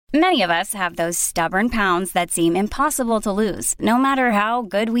Many of us have those stubborn pounds that seem impossible to lose, no matter how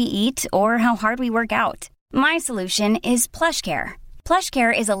good we eat or how hard we work out. My solution is PlushCare.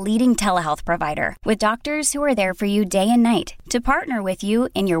 PlushCare is a leading telehealth provider with doctors who are there for you day and night to partner with you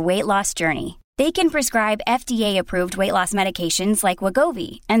in your weight loss journey. They can prescribe FDA-approved weight loss medications like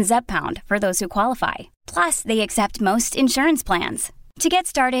Wegovy and Zepbound for those who qualify. Plus, they accept most insurance plans. To get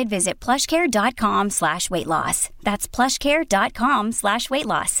started, visit plushcare.com/weightloss. That's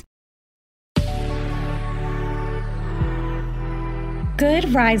plushcare.com/weightloss.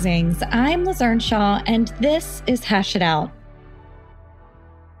 Good risings. I'm Liz Earnshaw, and this is Hash It Out.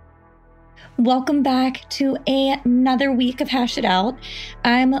 Welcome back to another week of Hash It Out.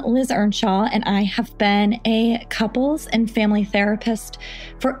 I'm Liz Earnshaw, and I have been a couples and family therapist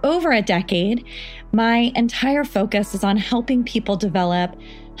for over a decade. My entire focus is on helping people develop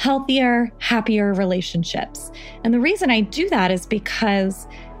healthier, happier relationships. And the reason I do that is because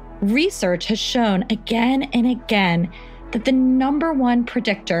research has shown again and again that the number one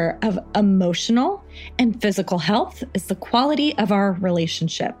predictor of emotional and physical health is the quality of our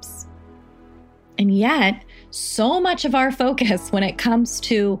relationships. And yet, so much of our focus when it comes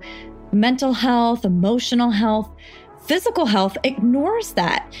to mental health, emotional health, physical health ignores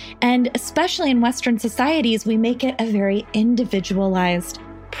that. And especially in Western societies, we make it a very individualized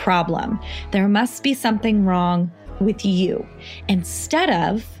problem. There must be something wrong with you, instead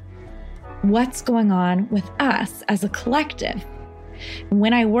of what's going on with us as a collective.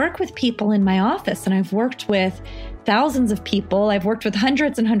 When I work with people in my office, and I've worked with thousands of people, I've worked with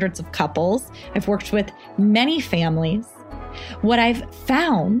hundreds and hundreds of couples, I've worked with many families, what I've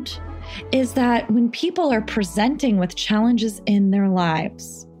found is that when people are presenting with challenges in their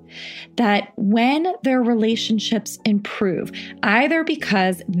lives, that when their relationships improve, either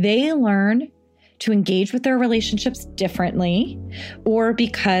because they learn to engage with their relationships differently, or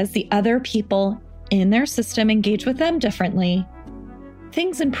because the other people in their system engage with them differently,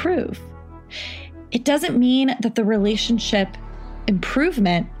 things improve. It doesn't mean that the relationship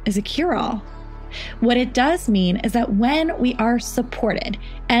improvement is a cure-all. What it does mean is that when we are supported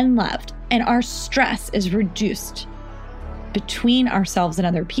and loved and our stress is reduced between ourselves and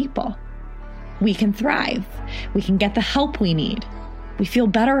other people, we can thrive. We can get the help we need. We feel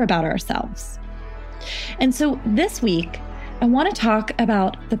better about ourselves. And so this week, I want to talk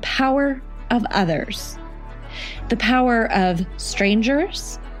about the power of others, the power of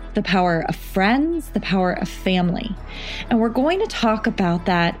strangers, the power of friends, the power of family. And we're going to talk about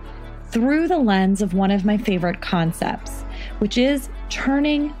that through the lens of one of my favorite concepts, which is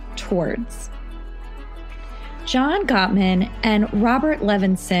turning towards. John Gottman and Robert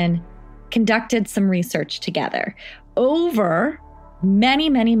Levinson conducted some research together over many,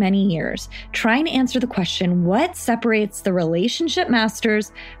 many, many years, trying to answer the question, what separates the relationship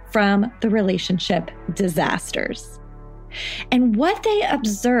masters from the relationship disasters? And what they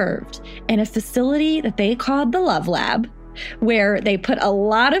observed in a facility that they called the Love Lab, where they put a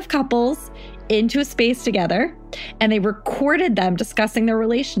lot of couples into a space together and they recorded them discussing their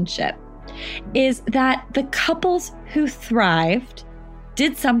relationship, is that the couples who thrived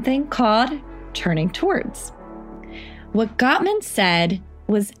did something called turning towards. What Gottman said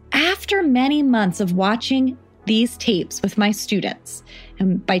was, after many months of watching these tapes with my students,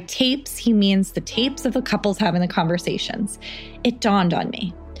 and by tapes, he means the tapes of the couples having the conversations, it dawned on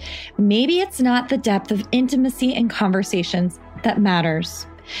me. Maybe it's not the depth of intimacy in conversations that matters.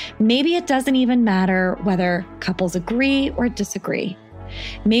 Maybe it doesn't even matter whether couples agree or disagree.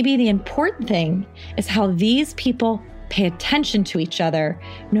 Maybe the important thing is how these people pay attention to each other,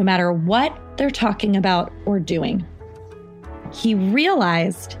 no matter what they're talking about or doing. He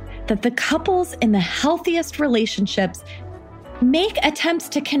realized that the couples in the healthiest relationships make attempts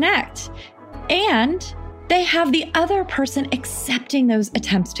to connect, and they have the other person accepting those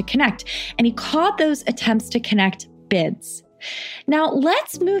attempts to connect. And he called those attempts to connect bids. Now,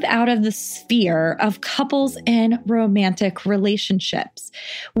 let's move out of the sphere of couples in romantic relationships.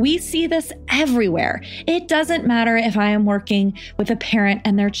 We see this everywhere. It doesn't matter if I am working with a parent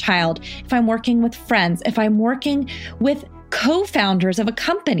and their child, if I'm working with friends, if I'm working with co-founders of a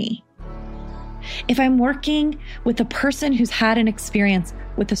company, if I'm working with a person who's had an experience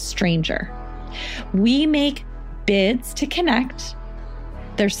with a stranger. We make bids to connect.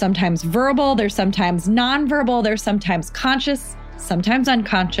 There's sometimes verbal, there's sometimes nonverbal, there's sometimes conscious, sometimes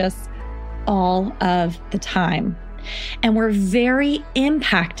unconscious, all of the time. And we're very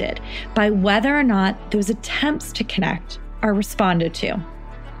impacted by whether or not those attempts to connect are responded to.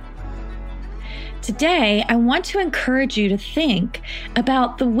 Today, I want to encourage you to think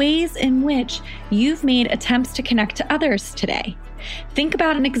about the ways in which you've made attempts to connect to others today. Think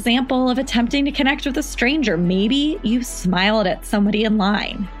about an example of attempting to connect with a stranger. Maybe you smiled at somebody in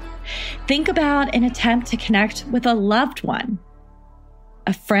line. Think about an attempt to connect with a loved one,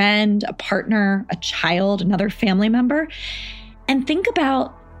 a friend, a partner, a child, another family member. And think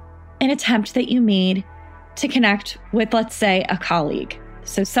about an attempt that you made to connect with, let's say, a colleague.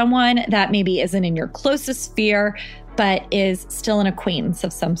 So someone that maybe isn't in your closest sphere, but is still an acquaintance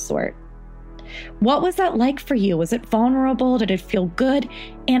of some sort. What was that like for you? Was it vulnerable? Did it feel good?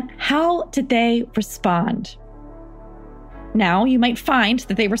 And how did they respond? Now, you might find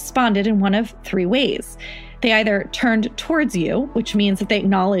that they responded in one of three ways. They either turned towards you, which means that they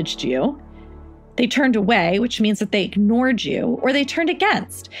acknowledged you. They turned away, which means that they ignored you, or they turned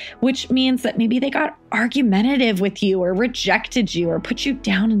against, which means that maybe they got argumentative with you or rejected you or put you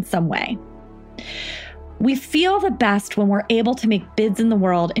down in some way. We feel the best when we're able to make bids in the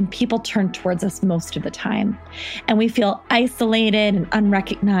world and people turn towards us most of the time. And we feel isolated and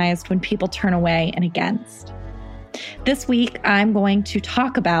unrecognized when people turn away and against. This week, I'm going to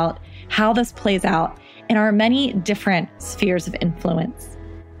talk about how this plays out in our many different spheres of influence,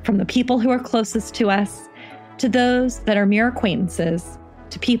 from the people who are closest to us, to those that are mere acquaintances,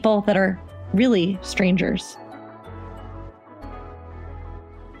 to people that are really strangers.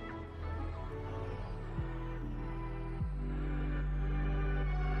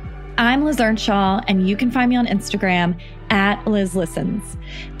 I'm Liz Earnshaw, and you can find me on Instagram at Liz Listens.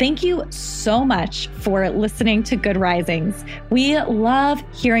 Thank you so much for listening to Good Risings. We love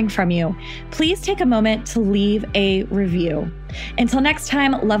hearing from you. Please take a moment to leave a review. Until next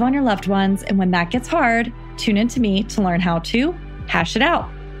time, love on your loved ones, and when that gets hard, tune in to me to learn how to hash it out.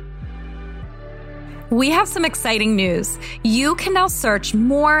 We have some exciting news. You can now search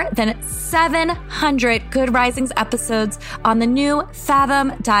more than 700 Good Risings episodes on the new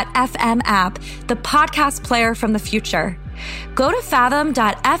Fathom.fm app, the podcast player from the future. Go to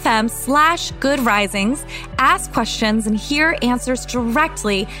fathom.fm/Good Risings, ask questions, and hear answers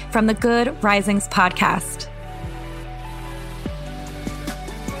directly from the Good Risings podcast.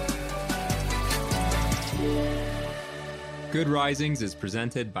 Good Risings is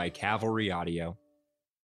presented by Cavalry Audio.